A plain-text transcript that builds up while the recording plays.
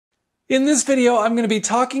In this video, I'm going to be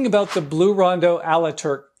talking about the Blue Rondo a la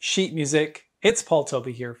Turk sheet music. It's Paul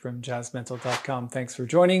Tobey here from jazzmental.com. Thanks for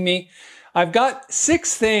joining me. I've got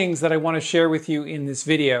 6 things that I want to share with you in this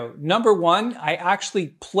video. Number 1, I actually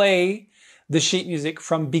play the sheet music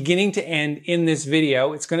from beginning to end in this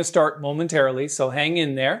video. It's going to start momentarily, so hang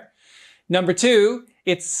in there. Number 2,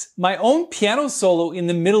 it's my own piano solo in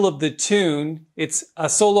the middle of the tune. It's a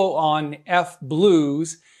solo on F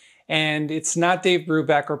blues. And it's not Dave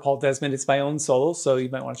Brubeck or Paul Desmond, it's my own solo, so you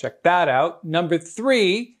might want to check that out. Number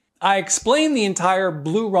 3, I explain the entire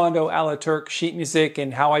Blue Rondo a la Turk sheet music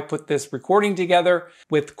and how I put this recording together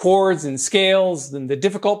with chords and scales and the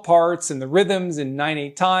difficult parts and the rhythms in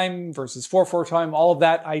 9/8 time versus 4/4 time, all of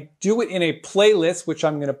that. I do it in a playlist, which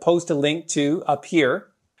I'm going to post a link to up here.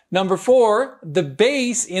 Number 4, the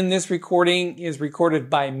bass in this recording is recorded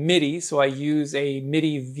by MIDI, so I use a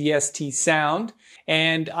MIDI VST sound.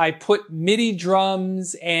 And I put MIDI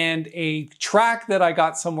drums and a track that I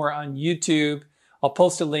got somewhere on YouTube. I'll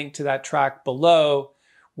post a link to that track below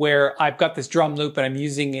where I've got this drum loop and I'm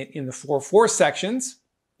using it in the 4/4 sections.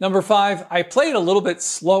 Number 5, I play it a little bit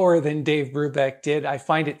slower than Dave Brubeck did. I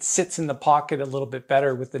find it sits in the pocket a little bit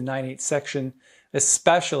better with the 9/8 section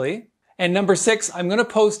especially. And number 6, I'm going to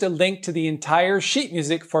post a link to the entire sheet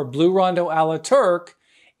music for Blue Rondo a la Turk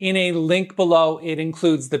in a link below. It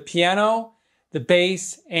includes the piano, the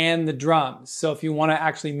bass, and the drums. So if you want to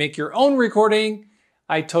actually make your own recording,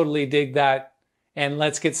 I totally dig that. And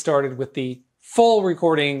let's get started with the full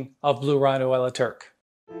recording of Blue Rondo a la Turk.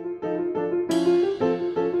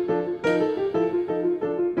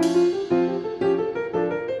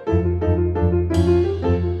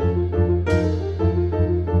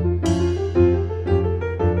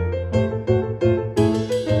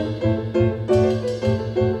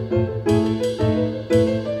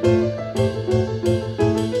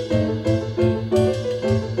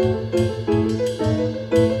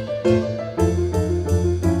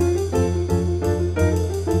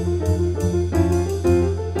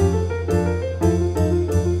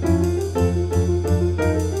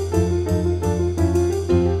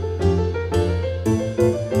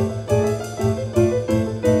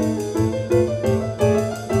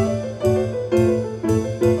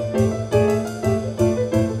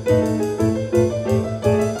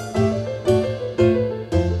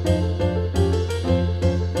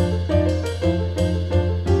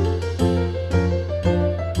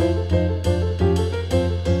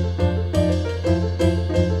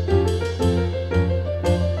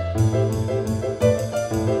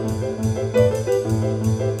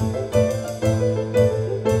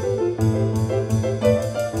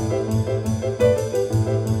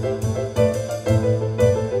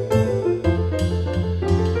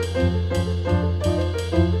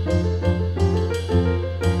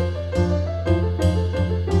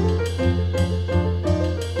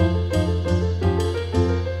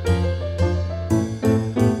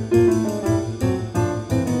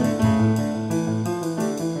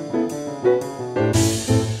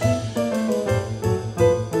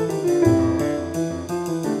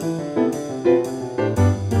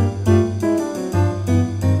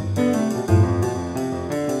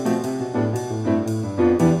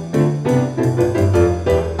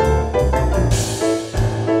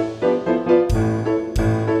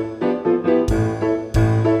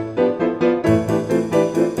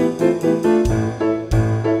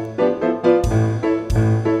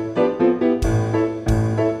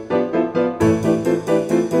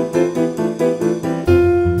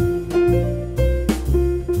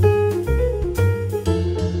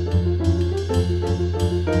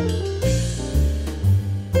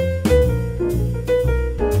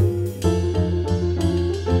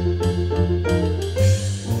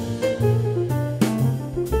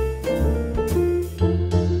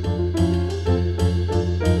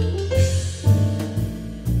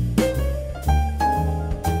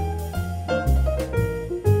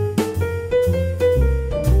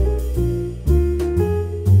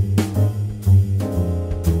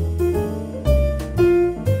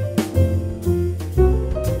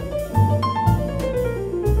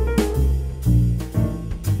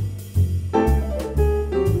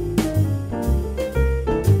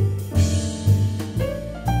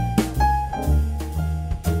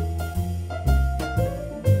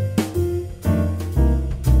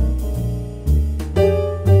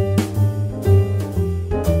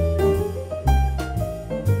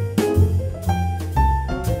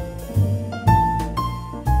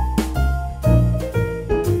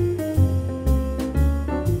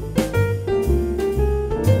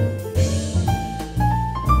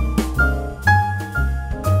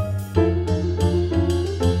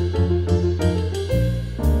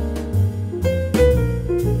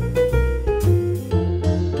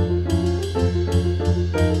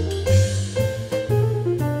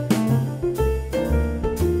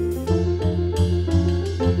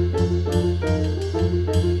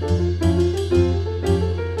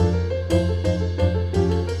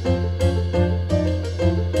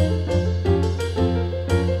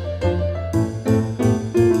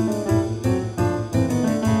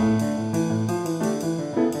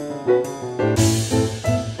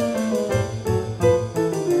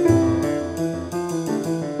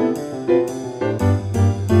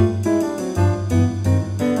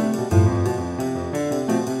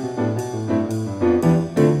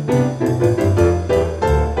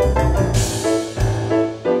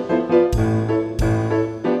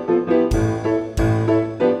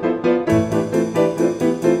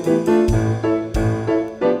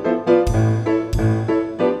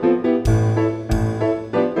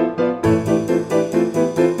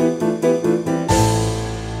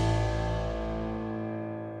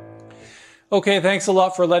 Okay, thanks a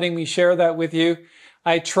lot for letting me share that with you.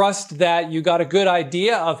 I trust that you got a good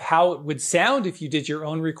idea of how it would sound if you did your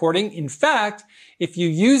own recording. In fact, if you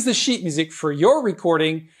use the sheet music for your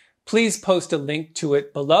recording, please post a link to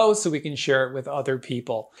it below so we can share it with other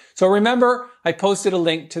people. So remember, I posted a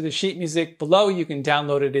link to the sheet music below. You can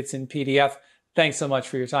download it. It's in PDF. Thanks so much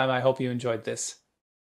for your time. I hope you enjoyed this.